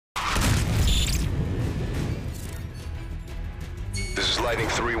Lightning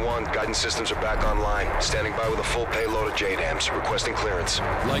 3-1. Guidance systems are back online. Standing by with a full payload of JDAMs. Requesting clearance.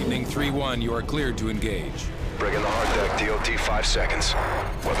 Lightning 3-1, you are cleared to engage. Bring in the hard deck. DOT 5 seconds.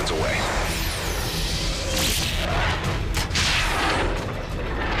 Weapons away.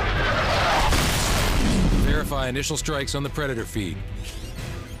 Verify initial strikes on the Predator feed.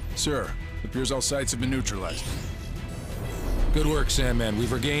 Sir, appears all sites have been neutralized. Good work, Sandman.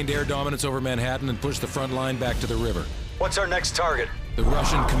 We've regained air dominance over Manhattan and pushed the front line back to the river. What's our next target? The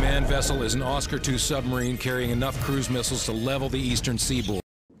Russian command vessel is an Oscar II submarine carrying enough cruise missiles to level the eastern seaboard.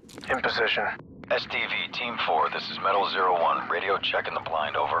 In position. SDV, Team 4, this is Metal 01. Radio checking the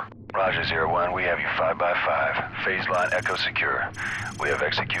blind, over. Roger, 01. We have you 5x5. Phase line Echo secure. We have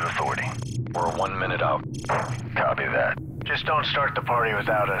execute authority. We're 1 minute out. Copy that. Just don't start the party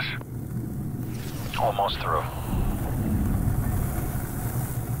without us. Almost through.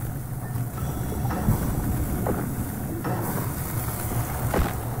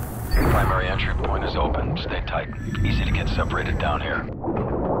 Primary entry point is open. Stay tight. Easy to get separated down here.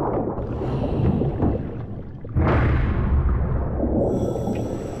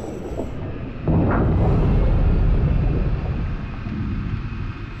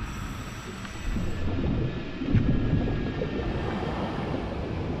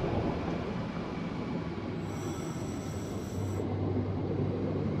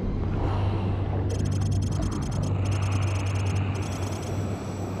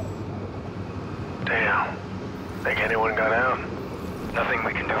 Damn. Think anyone got out? Nothing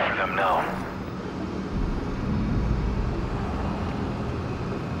we can do for them now.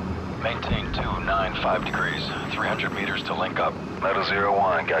 Maintain 295 degrees. 300 meters to link up. Metal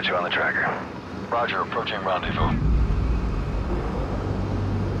 01, got you on the tracker. Roger, approaching rendezvous.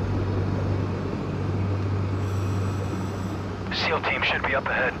 SEAL team should be up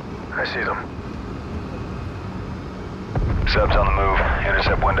ahead. I see them. Subs on the move.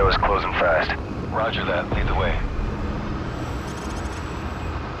 Intercept window is closing fast. Roger that. Lead the way.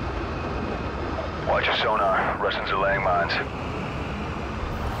 Watch your sonar. Russians are laying mines.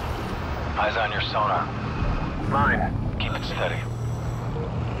 Eyes on your sonar. Mine. Keep it steady.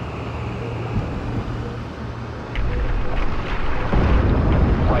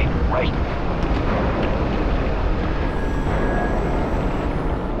 Right.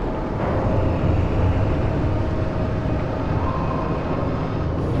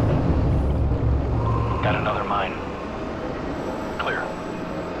 Got another mine. Clear.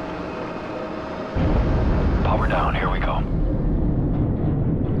 Power down, here we go.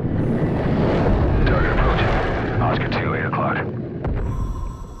 Target approaching. Oscar 2, 8 o'clock.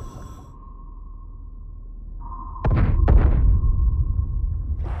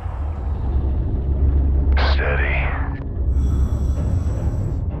 Steady.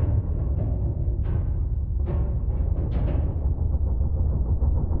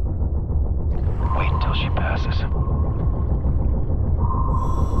 Wait till she passes.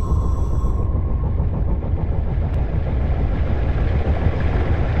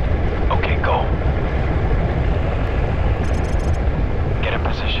 Okay, go. Get in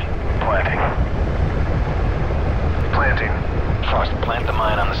position. Planting. Frost, plant the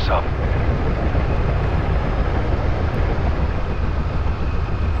mine on the sub.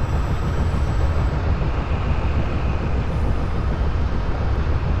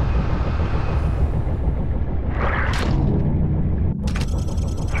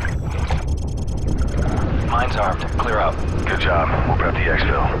 Mine's armed. Clear out. Good job. We'll prep the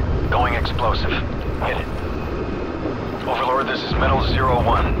exfil. Going explosive. Hit it. Overlord, this is Metal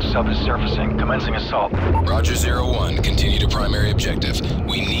 01. Sub is surfacing. Commencing assault. Roger 01, continue to primary objective.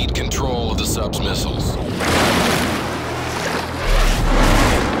 We need control of the sub's missiles.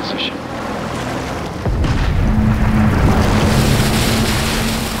 Position.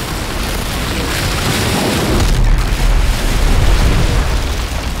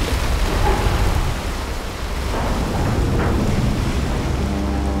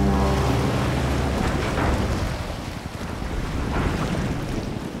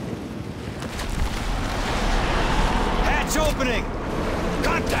 Hatch opening!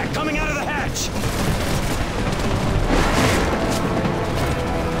 Contact coming out of the hatch!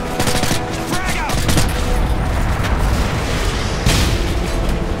 Frag out!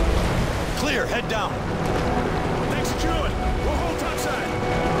 Clear, head down. Thanks, secured. We'll hold topside.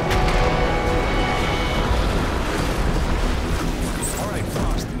 All right,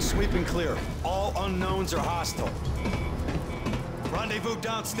 Frost. Sweep and clear. All unknowns are hostile. Rendezvous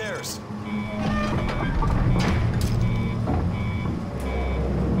downstairs.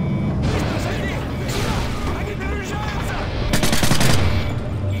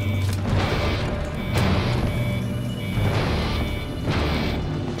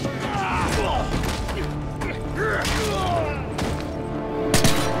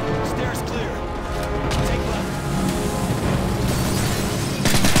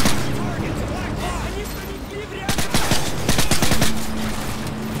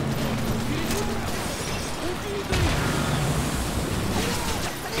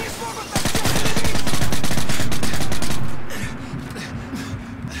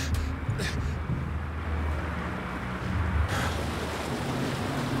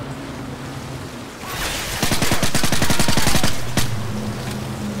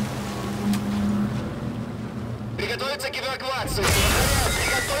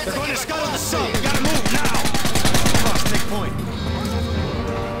 They're going to scuttle the sub. We gotta move now. Cross, take point.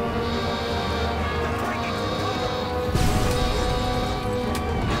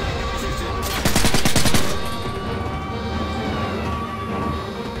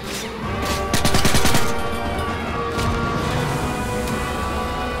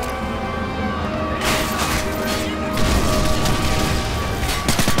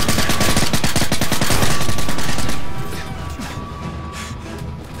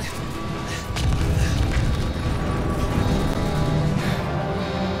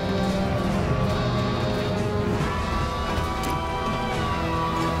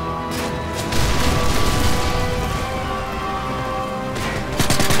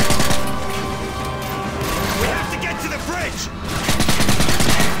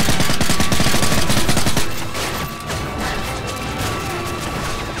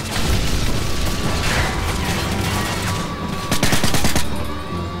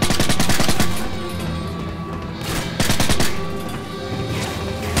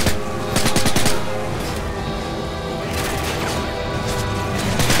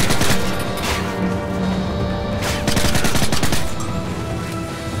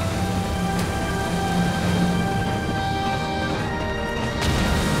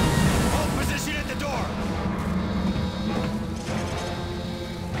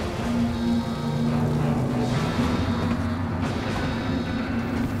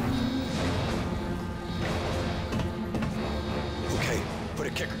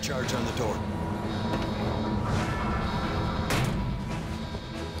 Kicker charge on the door.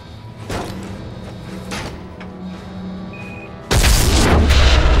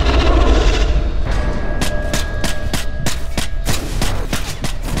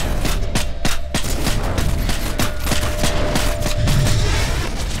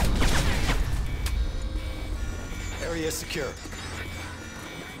 Area secure.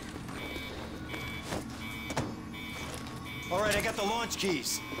 All right, I got the launch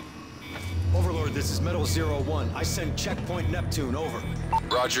keys. Overlord, this is Metal 01. I send checkpoint Neptune, over.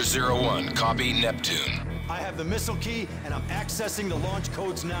 Roger 01, copy Neptune. I have the missile key, and I'm accessing the launch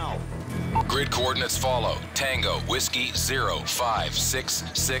codes now. Grid coordinates follow. Tango, Whiskey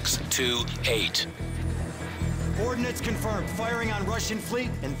 056628. Coordinates confirmed. Firing on Russian fleet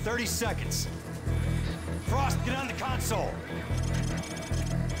in 30 seconds. Frost, get on the console.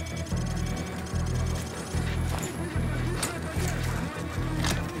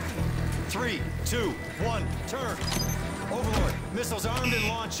 Three, two, one, turn. Overlord, missiles armed and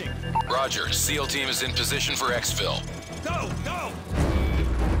launching. Roger, SEAL team is in position for exfil. Go, go!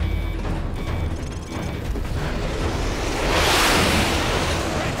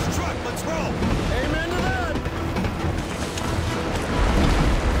 Bridge truck, let's roll! Amen to that!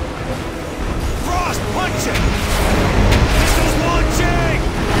 Frost, punch it! Missiles launching!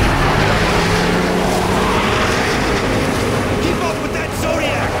 Keep up with that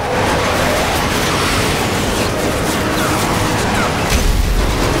Zodiac!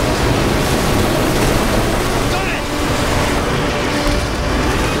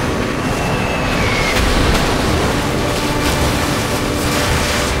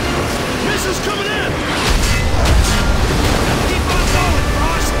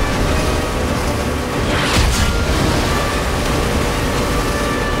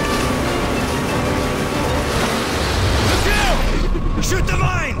 Shoot the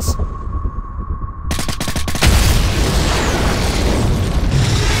mines!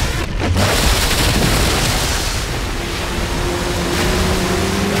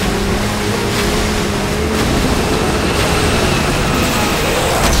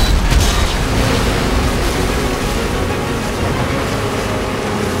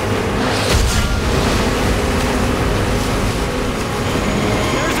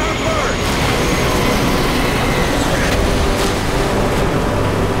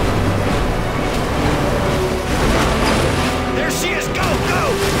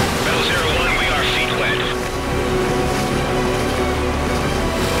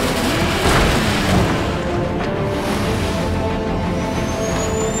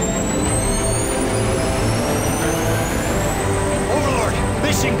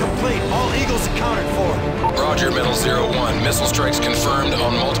 Mission complete. All Eagles accounted for. Roger, Metal 01. Missile strikes confirmed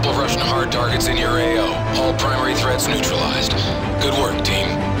on multiple Russian hard targets in your AO. All primary threats neutralized. Good work, team.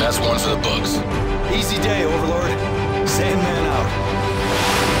 That's one for the books. Easy day, Overlord. Sandman out.